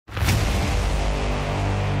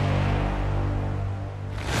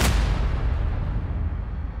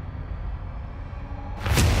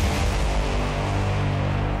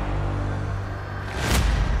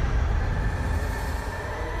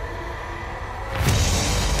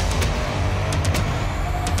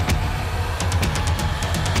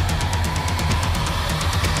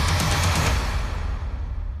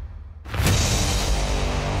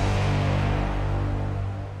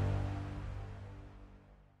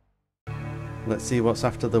Let's see what's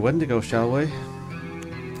after the Wendigo, shall we?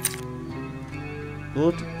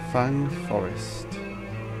 Bloodfang Forest.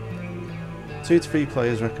 2 to 3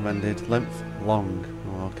 players recommended. Length long.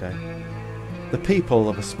 Oh, okay. The people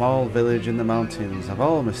of a small village in the mountains have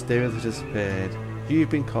all mysteriously disappeared. You've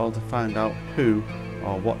been called to find out who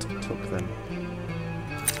or what took them.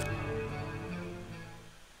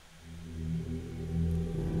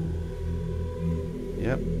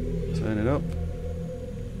 Yep, turn it up.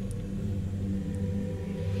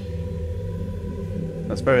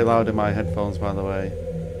 That's very loud in my headphones, by the way.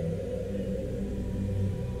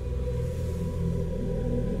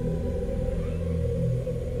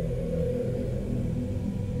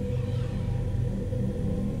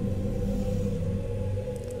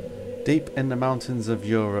 Deep in the mountains of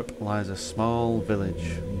Europe lies a small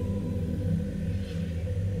village.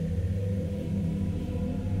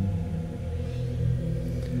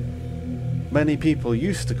 Many people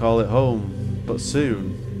used to call it home, but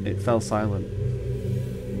soon it fell silent.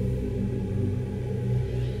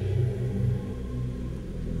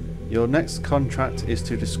 Your next contract is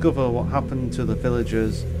to discover what happened to the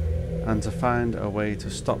villagers and to find a way to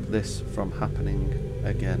stop this from happening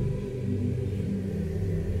again.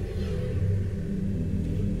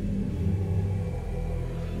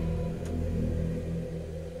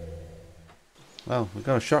 Well, we've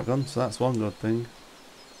got a shotgun, so that's one good thing.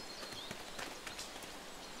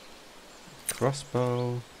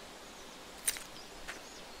 Crossbow.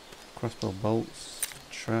 Crossbow bolts.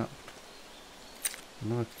 Trap.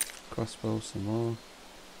 Another crossbow, some more.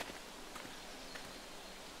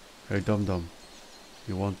 Hey Dum Dum.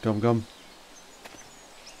 You want Gum Gum?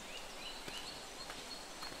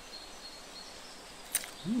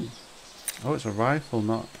 Oh, it's a rifle,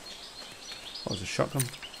 not... Oh, it's a shotgun.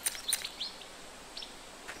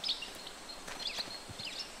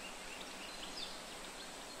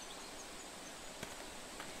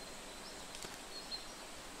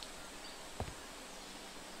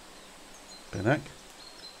 Neck.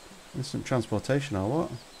 Instant transportation or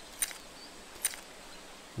what?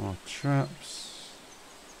 More traps.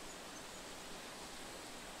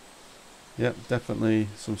 Yep, definitely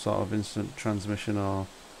some sort of instant transmission, or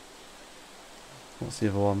what's the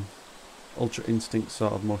other one? Ultra instinct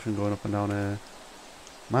sort of motion going up and down here.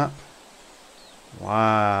 Map.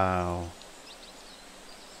 Wow.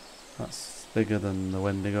 That's bigger than the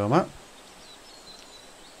Wendigo map.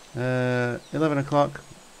 11 o'clock.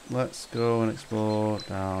 Let's go and explore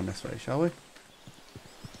down this way, shall we?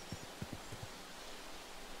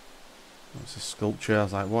 It's a sculpture. I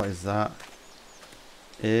was like, what is that?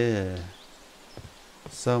 Ew.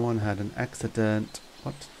 Someone had an accident.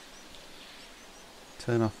 What?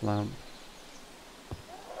 Turn off lamp.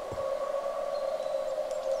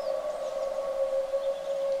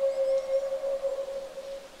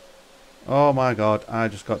 Oh my god, I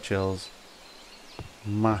just got chills.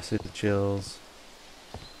 Massive chills.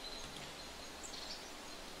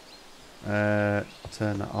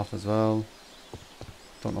 Turn that off as well.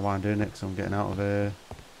 Don't know why I'm doing it, because I'm getting out of here.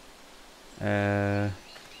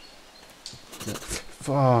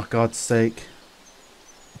 For God's sake.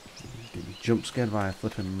 Get me jump scared by a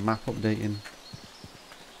flipping map updating.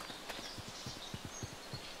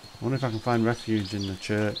 I wonder if I can find refuge in the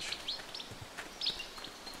church.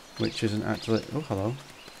 Which isn't actually... Oh, hello.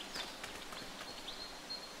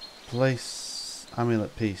 Place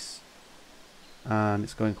amulet piece. And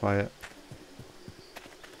it's going quiet.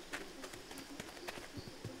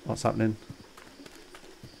 What's happening?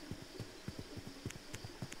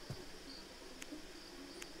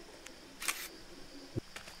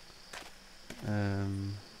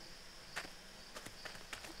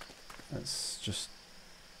 Let's just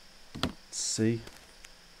see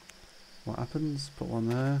what happens. Put one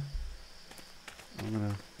there. I'm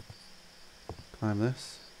gonna climb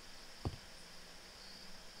this.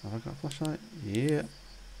 Have I got a flashlight? Yeah.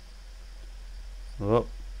 Oh.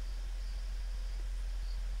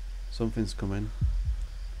 Something's coming.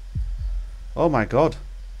 Oh my god.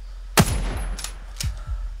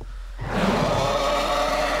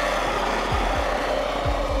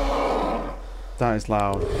 That is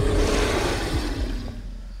loud.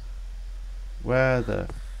 Where the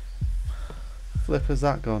flip has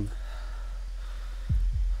that gone?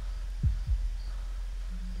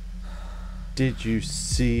 Did you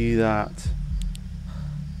see that?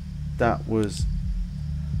 That was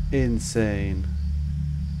insane.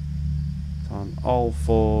 It's on all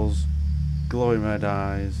fours, glowing red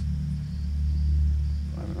eyes.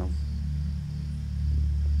 I don't know.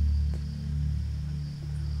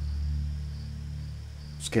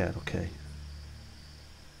 Scared, okay.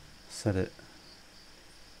 Said it.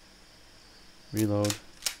 Reload.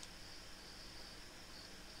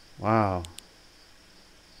 Wow.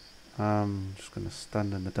 I'm just going to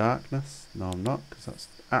stand in the darkness. No, I'm not, because that's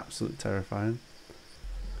absolutely terrifying.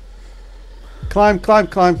 Climb, climb,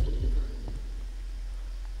 climb!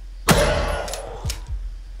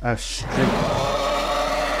 A streak.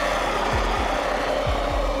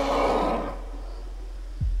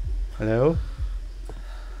 Hello?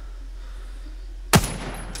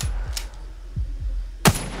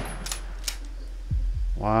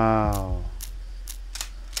 Wow.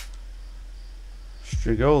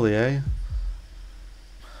 Strigoli, eh?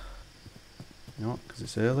 You know what, because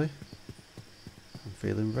it's early. I'm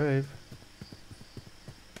feeling brave.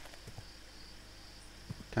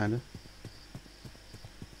 Kinda.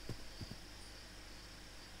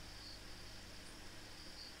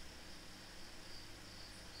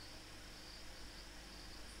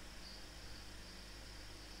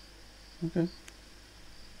 Okay.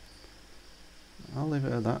 I'll leave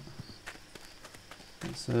it at that.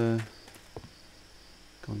 Let's go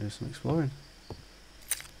and do some exploring.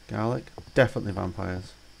 Garlic. Definitely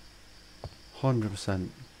vampires. 100%.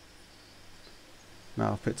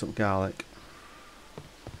 Now I've picked up garlic.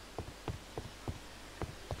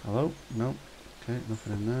 Hello? Nope. Okay,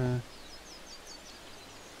 nothing in there.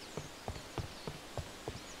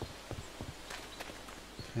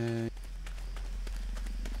 Okay.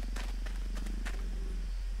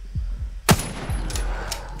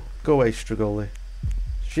 Go away, Strigoli.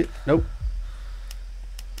 Shit. Nope.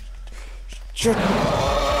 Shit.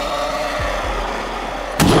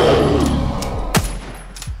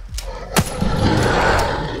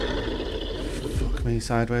 Fuck me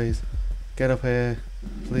sideways. Get up here,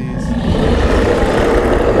 please.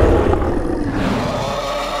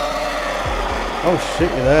 Oh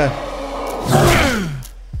shit, you're there.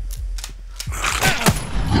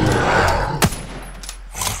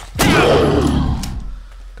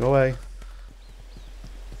 Go away.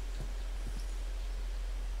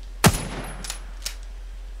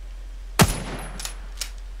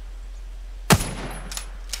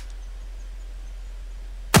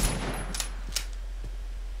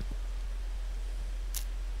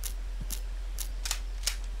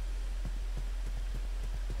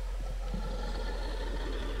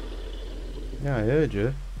 Yeah, I heard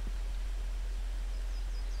you.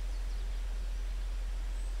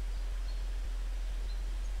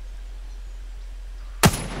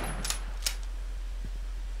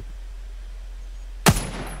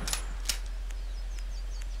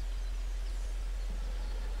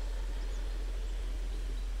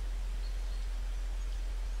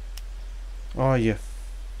 Oh, you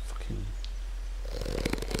fucking...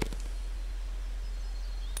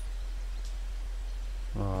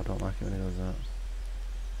 Oh, I don't like it when he does that.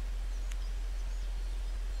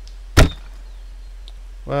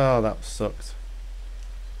 Well, that sucked.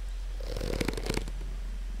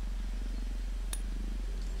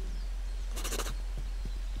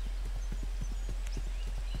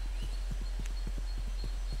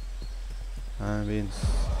 I mean...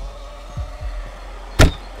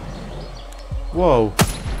 Whoa!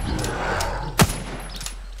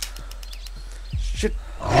 Shit!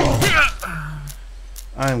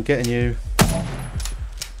 I'm getting you.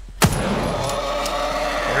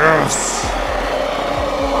 Yes!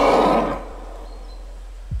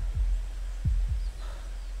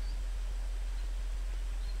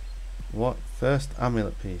 What? First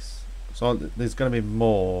amulet piece. So there's going to be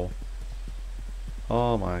more.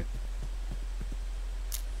 Oh my.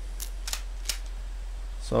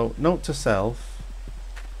 So, note to self.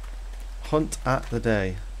 Hunt at the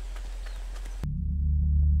day.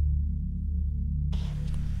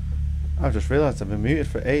 I've just realised I've been muted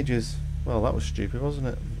for ages. Well, that was stupid, wasn't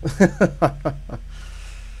it?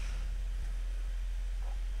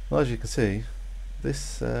 Well, as you can see,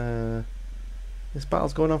 this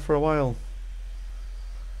battle's going on for a while.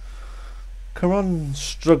 Come on,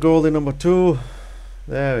 Strigoli number 2.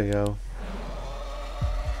 There we go.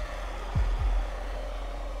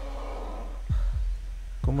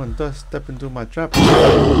 Come on, don't step into my trap.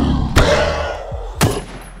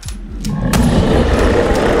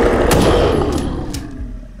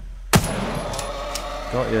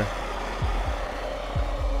 Got you.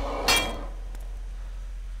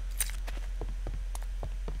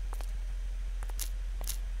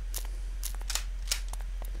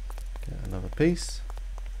 Get another piece.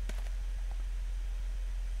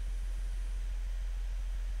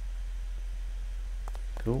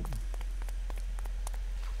 Cool.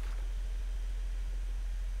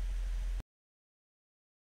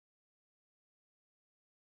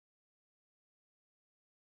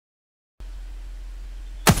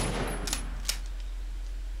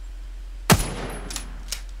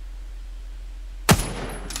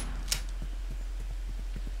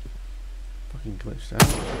 fucking glitched out.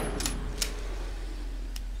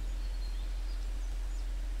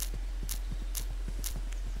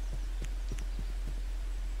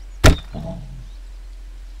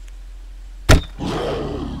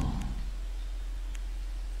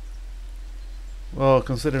 Well,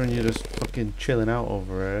 considering you're just fucking chilling out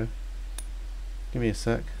over here, give me a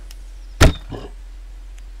sec.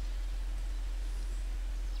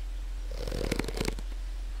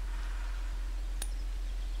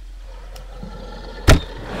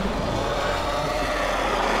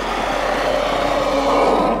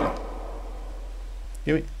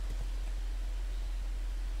 Give it.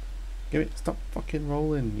 Give it. Stop fucking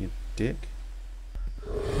rolling, you dick.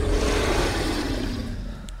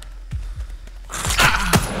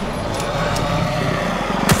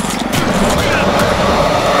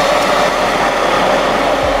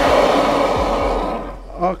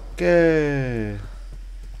 Okay.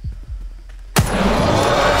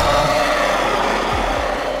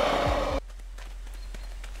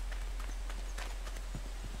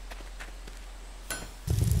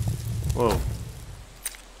 Whoa.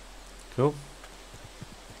 Cool.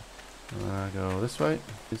 I go this way.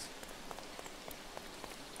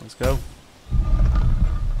 Let's go.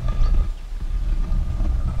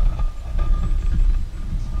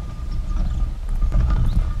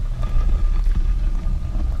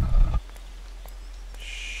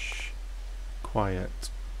 Shh.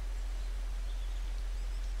 Quiet.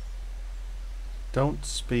 Don't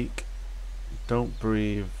speak. Don't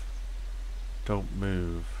breathe. Don't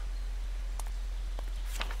move.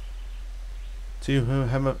 To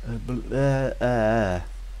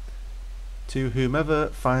whomever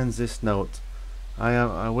finds this note, I am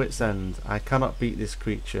at wit's end. I cannot beat this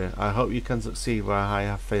creature. I hope you can succeed where I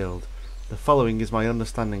have failed. The following is my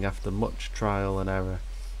understanding after much trial and error.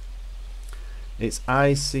 Its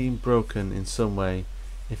eyes seem broken in some way.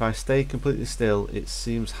 If I stay completely still, it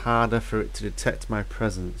seems harder for it to detect my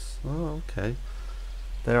presence. Oh, okay.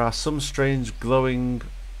 There are some strange glowing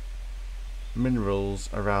minerals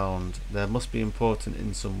around. They must be important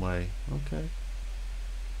in some way. Okay.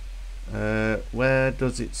 Where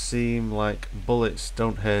does it seem like bullets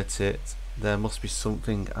don't hurt it? There must be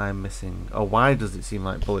something I'm missing. Oh, why does it seem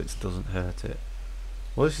like bullets doesn't hurt it?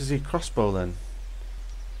 Well, this is your crossbow then.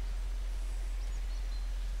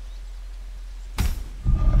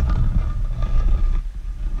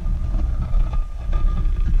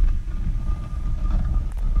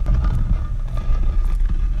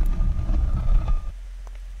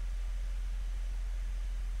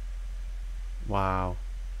 Wow.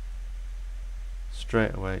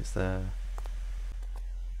 Straight away it's there.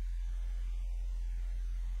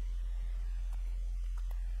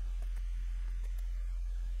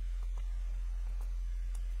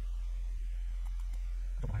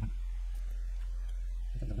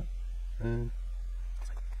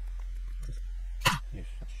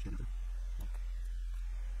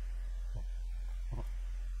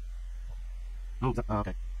 Oh,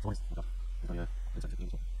 okay.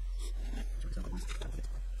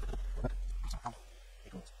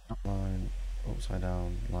 Line, upside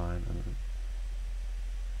down, line, and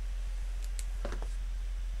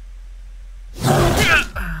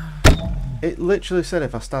it literally said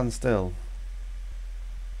if I stand still.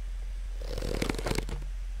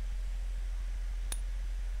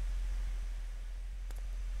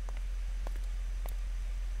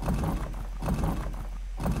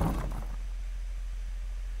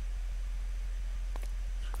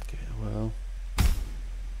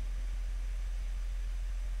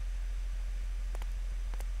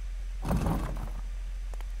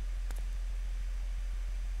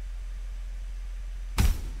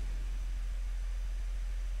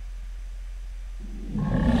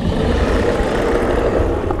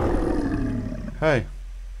 Hey,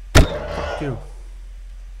 fuck you.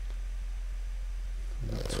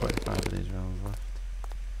 I've got 25 of these rounds left.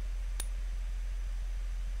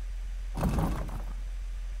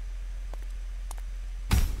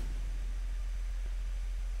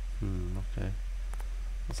 Okay.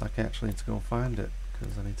 Looks like I actually need to go and find it,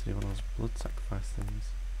 because I need to do one of those blood sacrifice things.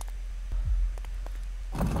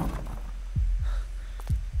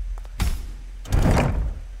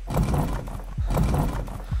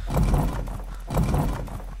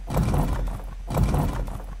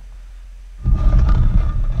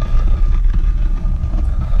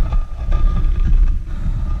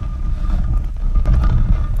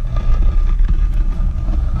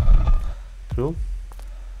 Cool.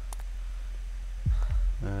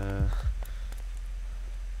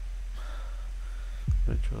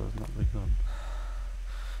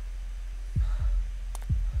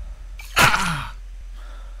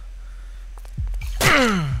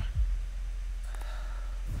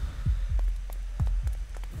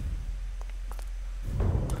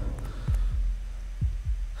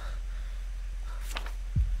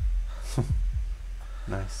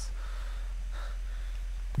 Nice.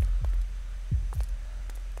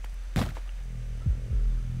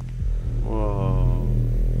 Whoa.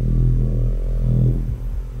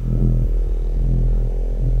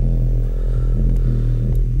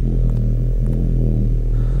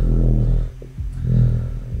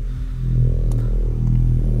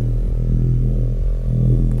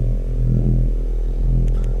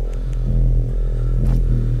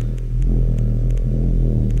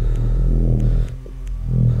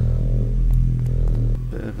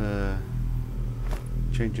 Bit of a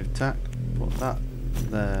change of tack. Put that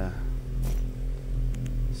there.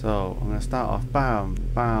 So I'm going to start off bam,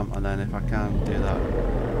 bam, and then if I can do that.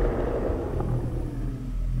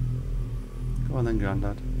 Go on then,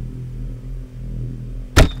 Grandad.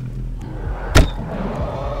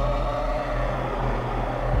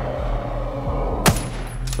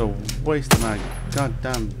 So wasting my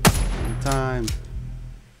goddamn time.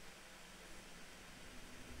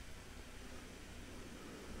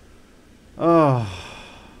 Oh,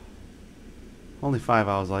 only 5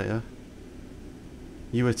 hours later.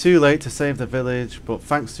 You were too late to save the village, but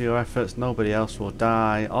thanks to your efforts, nobody else will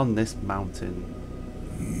die on this mountain.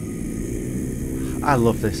 I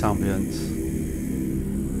love this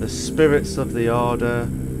ambience. The spirits of the Order,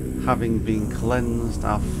 having been cleansed,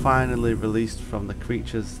 are finally released from the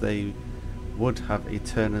creatures they would have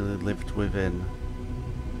eternally lived within.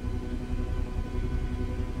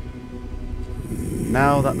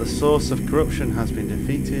 Now that the source of corruption has been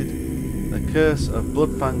defeated, the curse of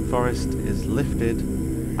Bloodfang Forest is lifted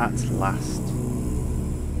at last.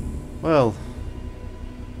 Well,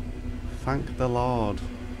 thank the Lord,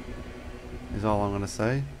 is all I'm going to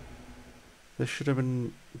say. This should have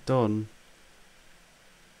been done.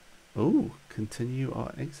 Ooh, continue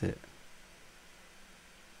or exit.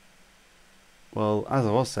 Well, as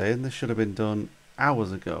I was saying, this should have been done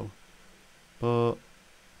hours ago. But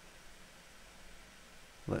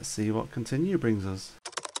let's see what continue brings us.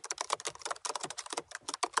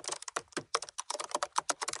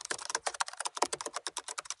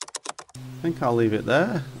 I think I'll leave it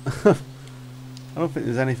there. I don't think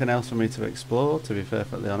there's anything else for me to explore, to be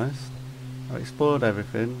perfectly honest. I've explored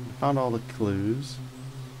everything, found all the clues.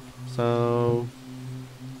 So,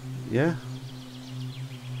 yeah.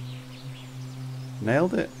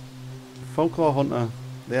 Nailed it. Folklore Hunter,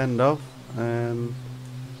 the end of.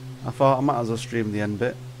 I thought I might as well stream the end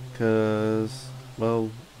bit, because, well,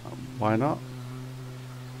 why not?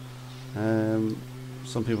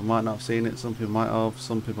 Some people might not have seen it, some people might have,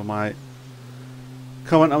 some people might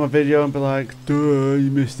comment on my video and be like, duh, you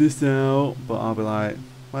missed this out. But I'll be like,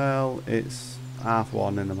 well, it's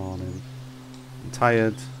 1:30 in the morning. I'm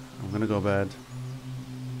tired, I'm gonna go to bed.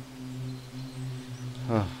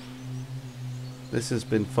 This has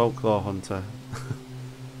been Folklore Hunter.